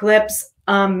cutting clips.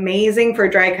 Amazing for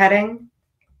dry cutting.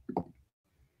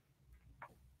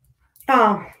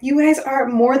 Oh, you guys are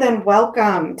more than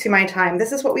welcome to my time.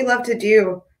 This is what we love to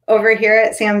do over here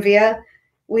at Sam Via.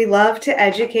 We love to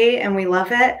educate, and we love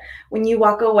it when you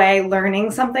walk away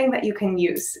learning something that you can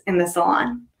use in the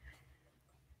salon.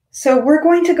 So we're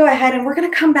going to go ahead and we're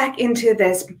going to come back into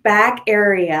this back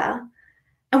area.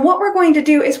 And what we're going to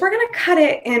do is we're going to cut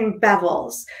it in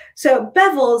bevels. So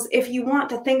bevels, if you want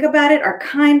to think about it, are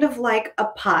kind of like a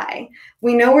pie.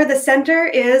 We know where the center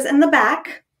is in the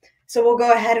back. So we'll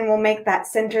go ahead and we'll make that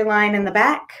center line in the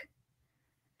back.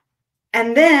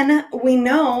 And then we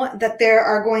know that there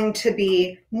are going to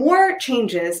be more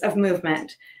changes of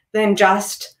movement than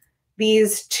just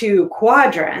these two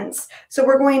quadrants. So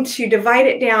we're going to divide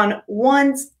it down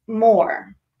once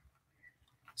more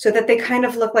so that they kind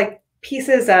of look like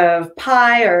pieces of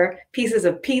pie or pieces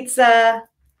of pizza.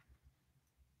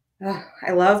 Oh,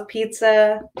 I love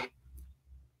pizza.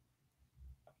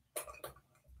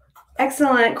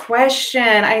 Excellent question.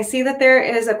 I see that there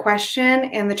is a question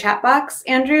in the chat box,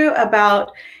 Andrew,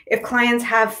 about if clients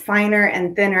have finer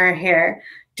and thinner hair,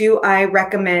 do I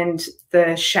recommend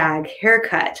the shag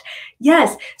haircut?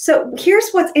 Yes. So here's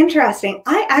what's interesting.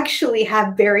 I actually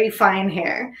have very fine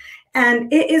hair,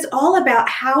 and it is all about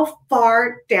how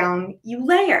far down you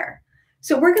layer.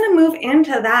 So we're going to move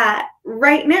into that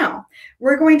right now.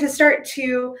 We're going to start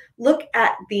to look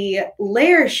at the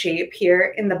layer shape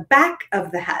here in the back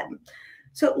of the head.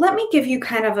 So let me give you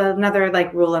kind of another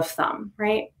like rule of thumb,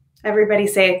 right? Everybody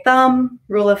say thumb,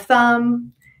 rule of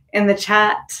thumb in the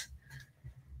chat.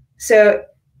 So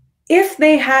if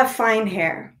they have fine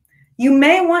hair, you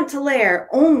may want to layer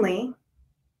only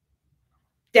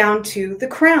down to the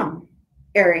crown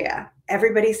area.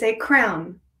 Everybody say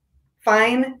crown.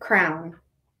 Fine crown.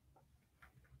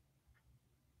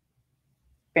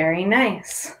 Very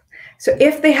nice. So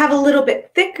if they have a little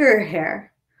bit thicker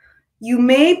hair, you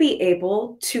may be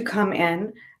able to come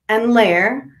in and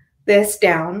layer this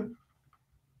down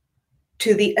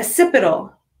to the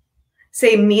occipital.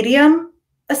 Say medium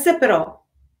occipital.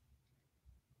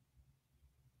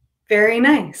 Very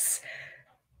nice.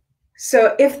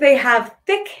 So if they have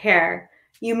thick hair,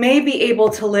 you may be able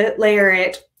to layer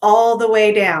it all the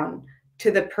way down to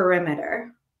the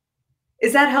perimeter.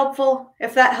 Is that helpful?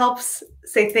 If that helps,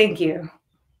 say thank you.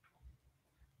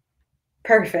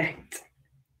 Perfect.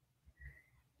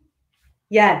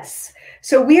 Yes.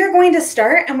 So we are going to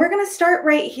start, and we're going to start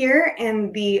right here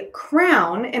in the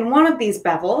crown in one of these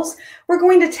bevels. We're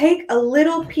going to take a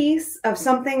little piece of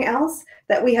something else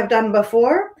that we have done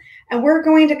before, and we're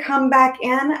going to come back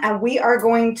in, and we are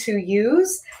going to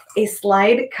use a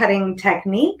slide cutting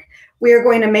technique. We are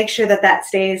going to make sure that that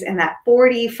stays in that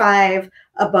 45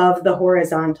 above the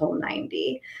horizontal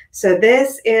 90. So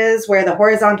this is where the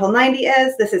horizontal 90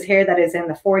 is. This is hair that is in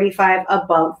the 45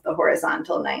 above the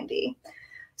horizontal 90.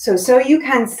 So you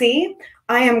can see,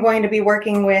 I am going to be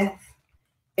working with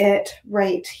it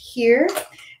right here.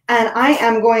 And I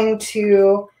am going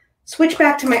to switch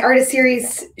back to my Artist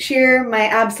Series shear, my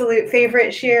absolute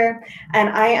favorite shear. And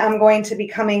I am going to be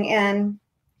coming in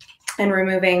and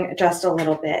removing just a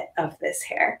little bit of this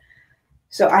hair.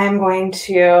 So I am going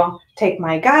to take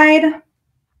my guide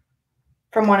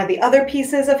from one of the other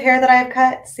pieces of hair that I've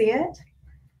cut. See it?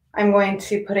 I'm going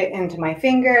to put it into my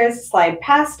fingers, slide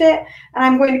past it, and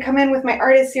I'm going to come in with my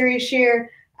Artist Series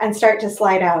shear and start to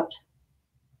slide out.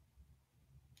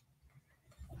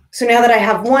 So now that I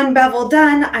have one bevel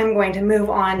done, I'm going to move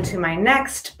on to my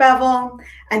next bevel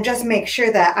and just make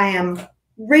sure that I am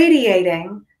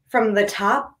radiating from the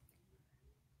top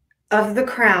of the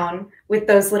crown with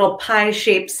those little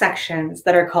pie-shaped sections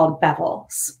that are called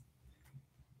bevels.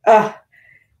 Ugh.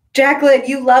 Jacqueline,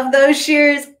 you love those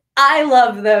shears? I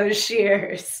love those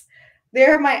shears.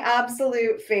 They're my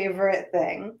absolute favorite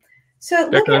thing.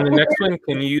 So Becca, on the next one,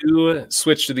 can you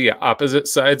switch to the opposite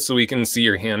side so we can see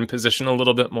your hand position a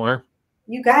little bit more?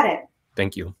 You got it.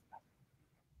 Thank you.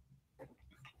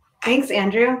 Thanks,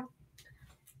 Andrew.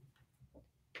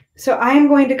 So I'm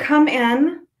going to come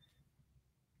in.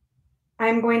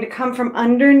 I'm going to come from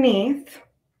underneath.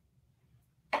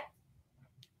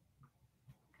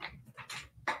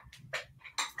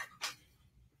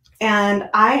 And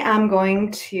I am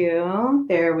going to,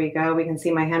 there we go. We can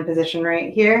see my hand position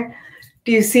right here.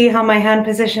 Do you see how my hand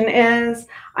position is?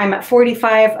 I'm at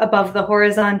 45 above the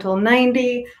horizontal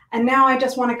 90. And now I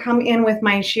just want to come in with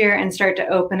my shear and start to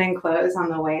open and close on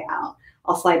the way out.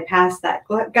 I'll slide past that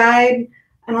guide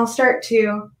and I'll start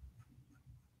to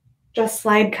just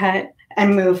slide cut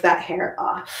and move that hair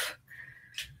off.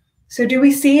 So do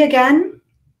we see again?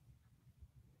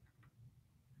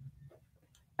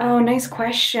 Oh, nice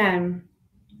question.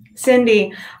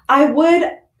 Cindy, I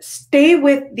would stay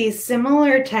with these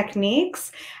similar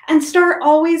techniques and start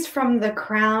always from the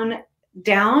crown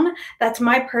down. That's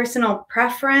my personal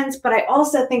preference, but I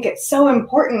also think it's so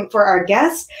important for our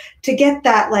guests to get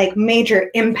that like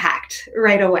major impact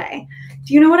right away.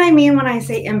 Do you know what I mean when I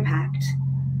say impact?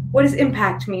 What does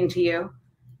impact mean to you?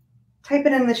 Type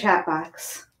it in the chat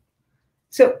box.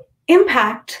 So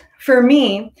impact for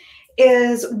me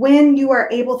is when you are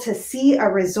able to see a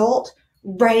result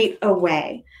right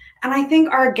away. And I think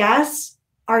our guests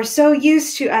are so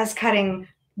used to us cutting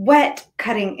wet,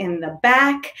 cutting in the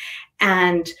back,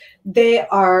 and they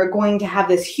are going to have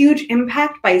this huge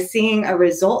impact by seeing a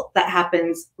result that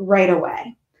happens right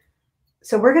away.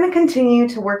 So we're going to continue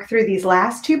to work through these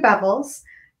last two bevels.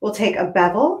 We'll take a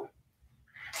bevel.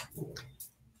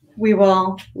 We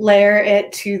will layer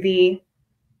it to the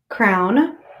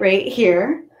crown right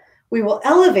here. We will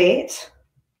elevate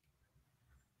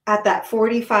at that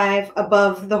 45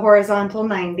 above the horizontal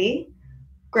 90.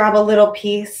 Grab a little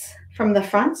piece from the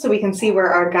front so we can see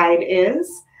where our guide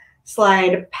is.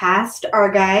 Slide past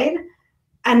our guide.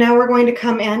 And now we're going to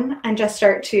come in and just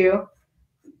start to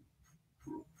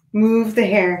move the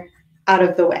hair out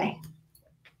of the way.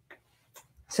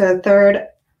 So third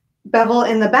bevel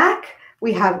in the back,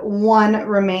 we have one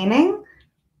remaining.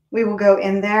 We will go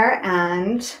in there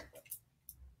and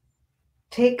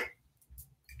take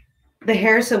the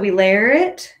hair, so we layer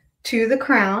it to the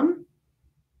crown,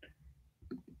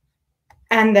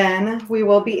 and then we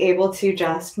will be able to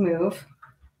just move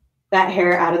that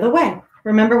hair out of the way.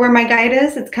 Remember where my guide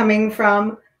is? It's coming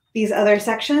from these other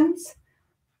sections.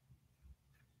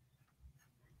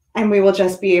 And we will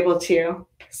just be able to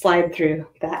slide through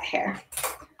that hair.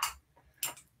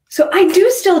 So I do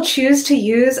still choose to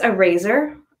use a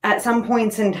razor at some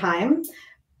points in time,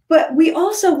 but we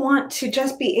also want to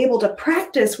just be able to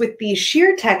practice with these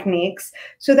shear techniques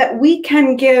so that we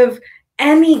can give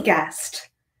any guest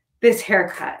this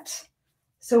haircut.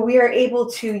 So we are able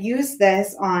to use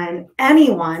this on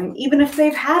anyone, even if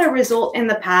they've had a result in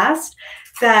the past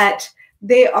that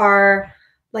they are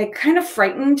like kind of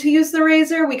frightened to use the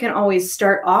razor. We can always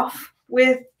start off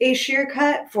with a shear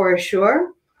cut for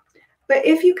sure. But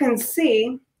if you can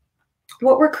see,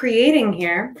 what we're creating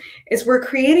here is we're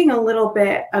creating a little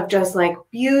bit of just like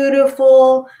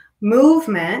beautiful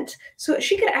movement so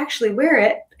she could actually wear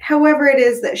it however it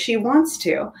is that she wants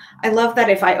to. I love that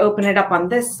if I open it up on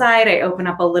this side, I open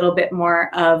up a little bit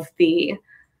more of the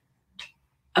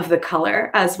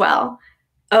color as well.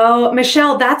 Oh,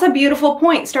 Michelle, that's a beautiful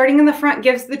point. Starting in the front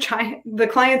gives the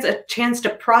clients a chance to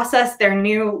process their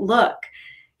new look.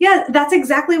 Yeah, that's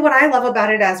exactly what I love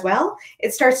about it as well.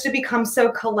 It starts to become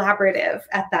so collaborative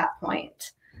at that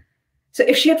point. So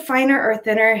if she had finer or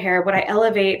thinner hair, would I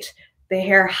elevate the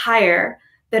hair higher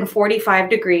than 45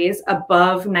 degrees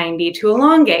above 90 to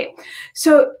elongate?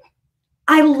 So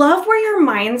I love where your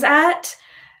mind's at,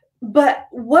 but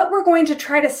what we're going to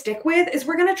try to stick with is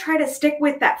we're going to try to stick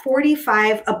with that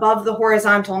 45 above the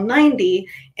horizontal 90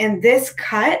 in this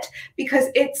cut because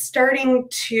it's starting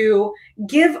to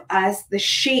give us the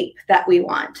shape that we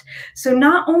want. So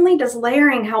not only does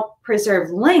layering help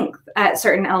preserve length at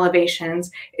certain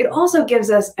elevations, it also gives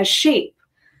us a shape.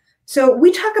 So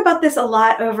we talk about this a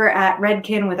lot over at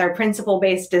Redken with our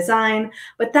principle-based design,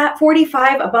 but that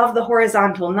 45 above the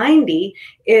horizontal 90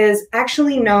 is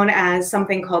actually known as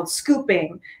something called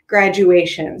scooping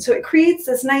graduation. So it creates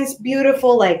this nice,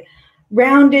 beautiful, like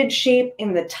rounded shape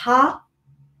in the top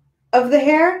of the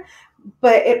hair,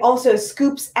 but it also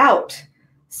scoops out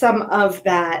some of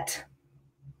that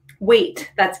weight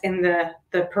that's in the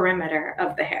perimeter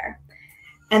of the hair.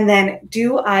 And then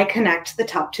do I connect the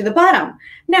top to the bottom?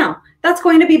 Now, that's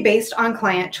going to be based on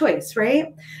client choice,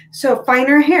 right? So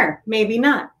finer hair, maybe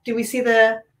not. Do we see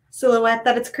the silhouette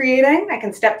that it's creating? I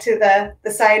can step to the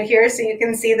side here so you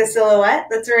can see the silhouette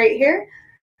that's right here.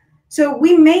 So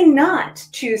we may not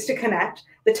choose to connect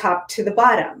the top to the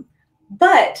bottom,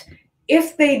 but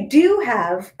if they do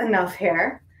have enough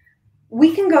hair,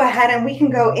 we can go ahead and we can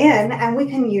go in and we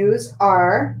can use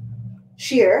our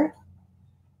shear.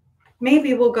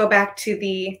 Maybe we'll go back to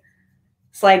the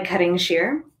slide cutting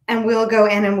shear and we'll go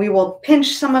in and we will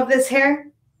pinch some of this hair.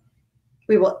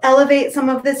 We will elevate some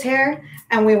of this hair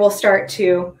and we will start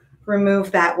to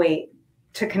remove that weight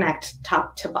to connect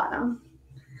top to bottom.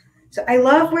 So I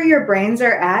love where your brains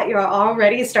are at. You're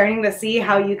already starting to see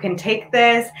how you can take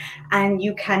this and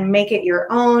you can make it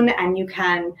your own and you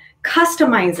can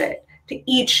customize it to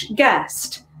each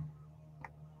guest.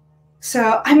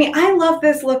 So, I mean, I love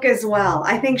this look as well.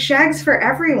 I think shags for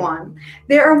everyone.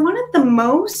 They are one of the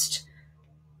most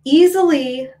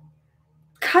easily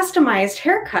customized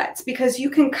haircuts because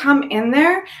you can come in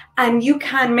there and you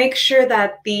can make sure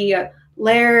that the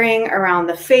layering around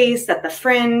the face, that the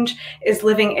fringe is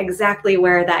living exactly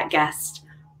where that guest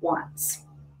wants.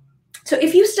 So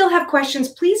if you still have questions,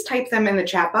 please type them in the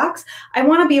chat box. I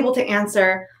want to be able to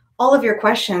answer all of your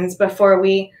questions before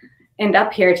we end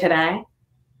up here today.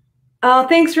 Oh,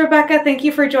 thanks, Rebecca. Thank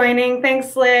you for joining.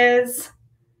 Thanks, Liz.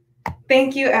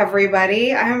 Thank you,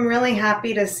 everybody. I'm really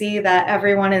happy to see that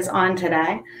everyone is on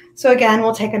today. So again,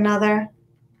 we'll take another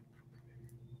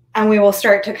and we will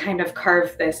start to kind of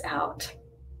carve this out.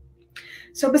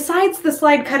 So besides the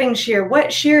slide cutting shear,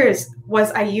 what shears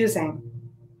was I using?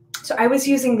 So I was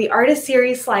using the Artist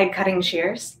Series slide cutting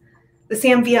shears, the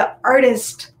Samvia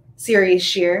Artist Series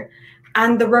shear,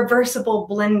 and the reversible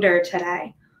blender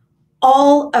today.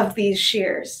 All of these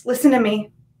shears, listen to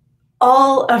me,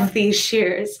 all of these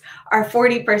shears are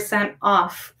 40%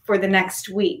 off for the next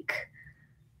week.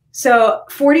 So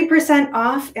 40%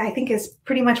 off, I think, is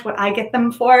pretty much what I get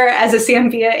them for as a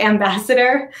Samvia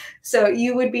ambassador. So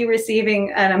you would be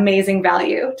receiving an amazing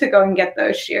value to go and get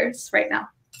those shears right now.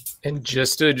 And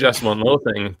just to adjust one little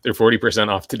thing, they're 40%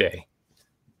 off today.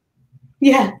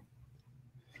 Yeah.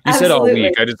 You said all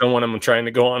week. I just don't want them trying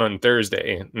to go on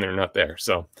Thursday and they're not there.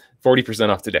 So 40%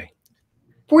 off today.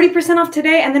 40% off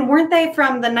today. And then weren't they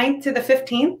from the 9th to the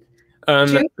 15th?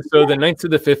 So the 9th to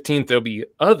the 15th, there'll be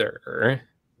other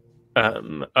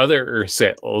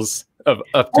sales of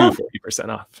up to 40%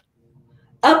 off.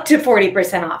 Up to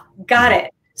 40% off. Got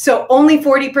it. So only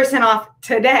 40% off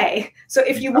today. So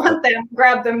if you want them,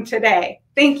 grab them today.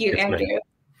 Thank you, yes, Andrew.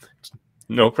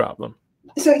 No problem.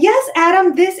 So yes,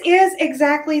 Adam, this is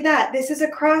exactly that. This is a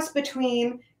cross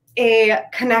between a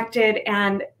connected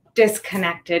and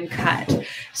disconnected cut.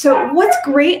 So what's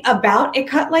great about a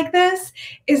cut like this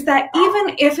is that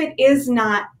even if it is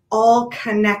not all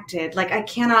connected, like I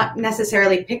cannot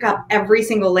necessarily pick up every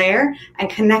single layer and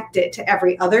connect it to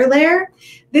every other layer,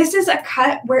 this is a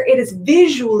cut where it is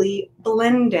visually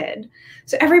blended.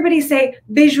 So everybody say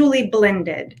visually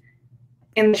blended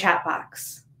in the chat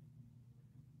box.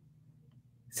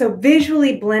 So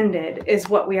visually blended is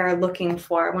what we are looking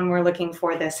for when we're looking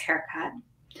for this haircut.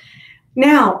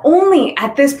 Now, only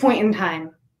at this point in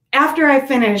time, after I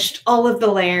finished all of the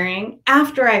layering,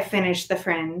 after I finished the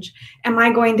fringe, am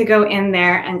I going to go in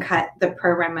there and cut the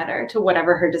perimeter to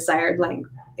whatever her desired length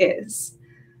is.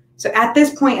 So at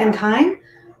this point in time,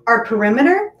 our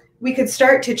perimeter, we could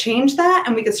start to change that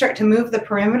and we could start to move the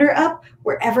perimeter up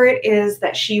wherever it is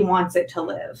that she wants it to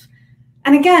live.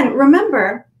 And again,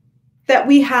 remember that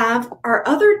we have our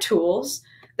other tools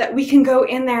that we can go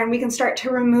in there and we can start to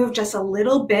remove just a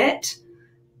little bit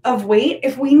of weight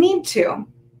if we need to.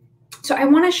 So I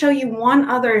want to show you one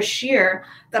other shear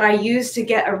that I use to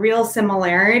get a real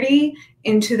similarity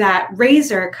into that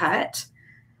razor cut.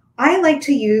 I like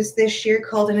to use this shear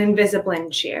called an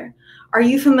Invisiblend shear. Are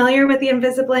you familiar with the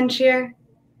Invisiblend shear?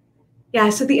 Yeah,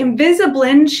 so the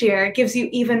Invisiblend shear gives you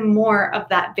even more of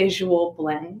that visual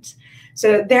blend.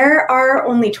 So there are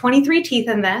only 23 teeth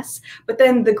in this, but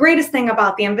then the greatest thing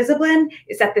about the Invisiblend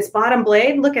is that this bottom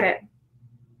blade, look at it.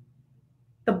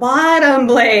 The bottom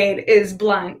blade is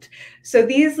blunt. So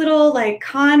these little like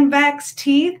convex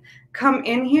teeth come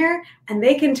in here and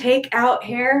they can take out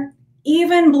hair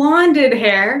even blonded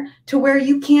hair to where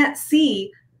you can't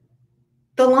see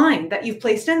the line that you've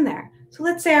placed in there. So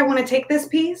let's say I want to take this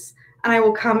piece and I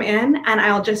will come in and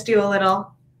I'll just do a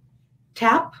little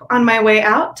tap on my way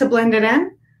out to blend it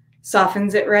in,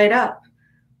 softens it right up.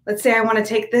 Let's say I want to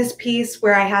take this piece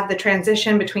where I have the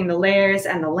transition between the layers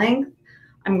and the length.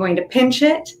 I'm going to pinch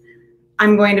it.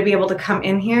 I'm going to be able to come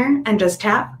in here and just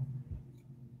tap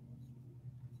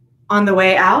on the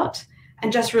way out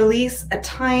and just release a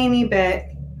tiny bit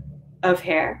of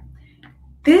hair.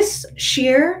 This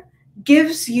shear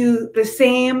gives you the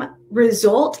same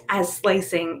result as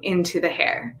slicing into the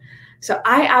hair. So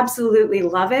I absolutely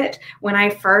love it. When I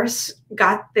first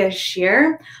got this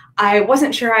shear, I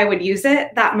wasn't sure I would use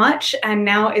it that much, and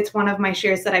now it's one of my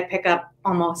shears that I pick up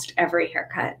almost every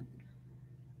haircut.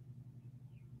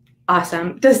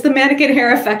 Awesome. Does the mannequin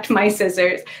hair affect my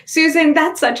scissors? Susan,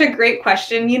 that's such a great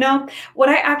question. You know, what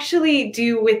I actually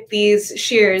do with these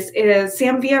shears is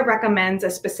Samvia recommends a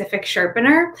specific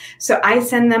sharpener. So I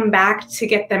send them back to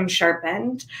get them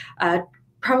sharpened,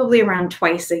 probably around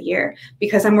twice a year,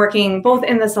 because I'm working both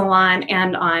in the salon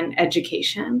and on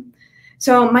education.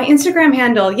 So my Instagram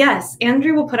handle, yes,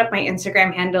 Andrew will put up my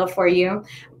Instagram handle for you.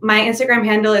 My Instagram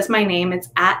handle is my name. It's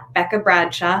 @Becka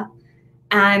Bradshaw.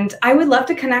 And I would love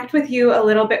to connect with you a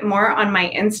little bit more on my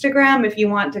Instagram if you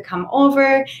want to come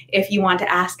over, if you want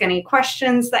to ask any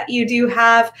questions that you do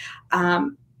have.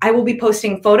 I will be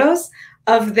posting photos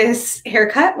of this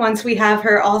haircut once we have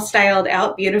her all styled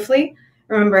out beautifully.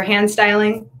 Remember hand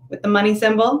styling with the money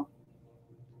symbol?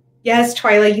 Yes,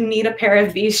 Twyla, you need a pair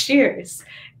of these shears.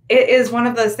 It is one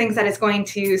of those things that is going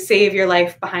to save your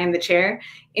life behind the chair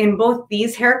in both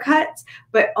these haircuts,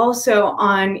 but also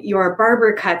on your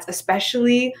barber cuts,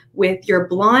 especially with your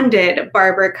blonded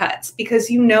barber cuts, because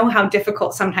you know how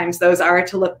difficult sometimes those are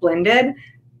to look blended.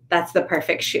 That's the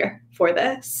perfect shear for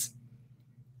this.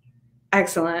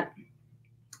 Excellent.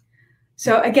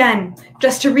 So again,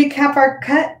 just to recap our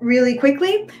cut really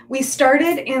quickly, we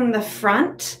started in the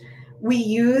front. We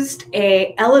used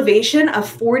an elevation of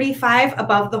 45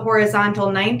 above the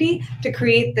horizontal 90 to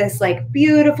create this like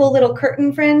beautiful little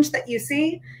curtain fringe that you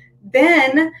see.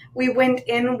 Then we went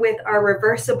in with our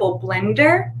reversible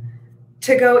blender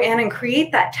to go in and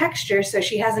create that texture so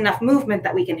she has enough movement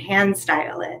that we can hand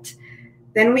style it.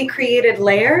 Then we created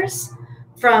layers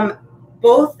from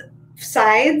both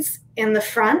sides in the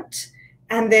front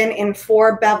and then in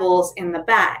 4 bevels in the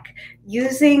back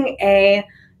using a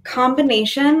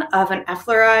combination of an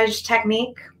effleurage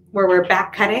technique where we're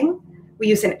back cutting. We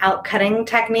use an out cutting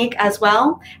technique as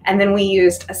well. And then we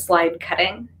used a slide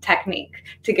cutting technique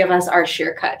to give us our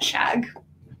shear cut shag.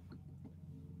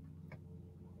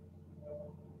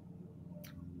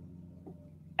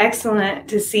 Excellent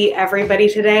to see everybody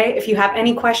today. If you have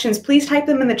any questions, please type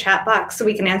them in the chat box so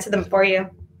we can answer them for you.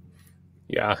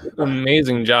 Yeah,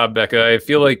 amazing job, Becca. I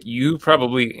feel like you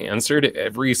probably answered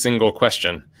every single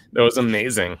question. That was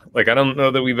amazing. Like, I don't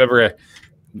know that we've ever,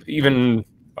 even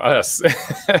us,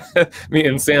 me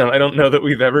and Sam, I don't know that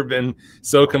we've ever been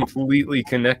so completely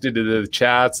connected to the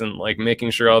chats and like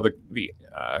making sure all the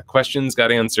questions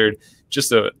got answered.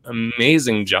 Just an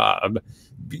amazing job.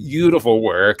 Beautiful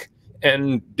work.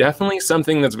 And definitely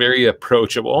something that's very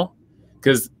approachable,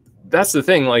 because that's the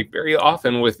thing, like very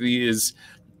often with these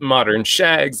modern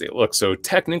shags, they look so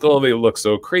technical, they look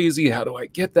so crazy. How do I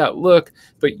get that look?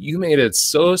 But you made it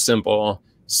so simple,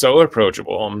 so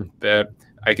approachable that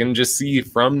I can just see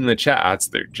from the chats,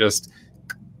 they're just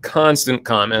constant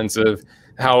comments of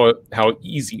how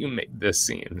easy you made this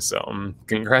seem. So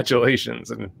congratulations,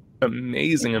 an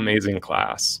amazing, amazing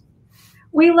class.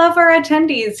 We love our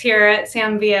attendees here at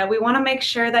Samvia. We want to make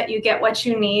sure that you get what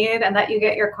you need and that you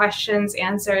get your questions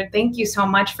answered. Thank you so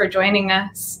much for joining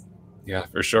us. Yeah,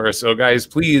 for sure. So guys,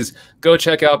 please go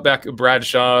check out Becka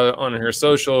Bradshaw on her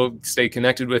social, stay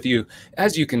connected with you.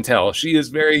 As you can tell, she is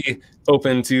very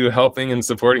open to helping and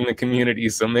supporting the community.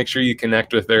 So make sure you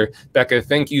connect with her. Becka,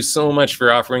 thank you so much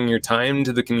for offering your time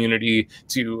to the community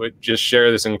to just share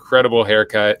this incredible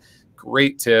haircut.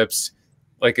 Great tips.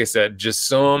 Like I said, just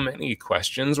so many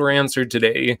questions were answered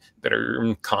today that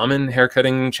are common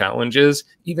haircutting challenges,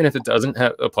 even if it doesn't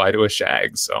apply to a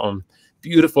shag. So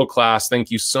beautiful class.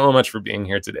 Thank you so much for being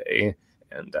here today.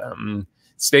 And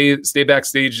stay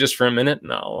backstage just for a minute,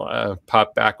 and I'll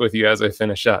pop back with you as I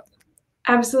finish up.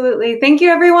 Absolutely. Thank you,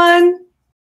 everyone.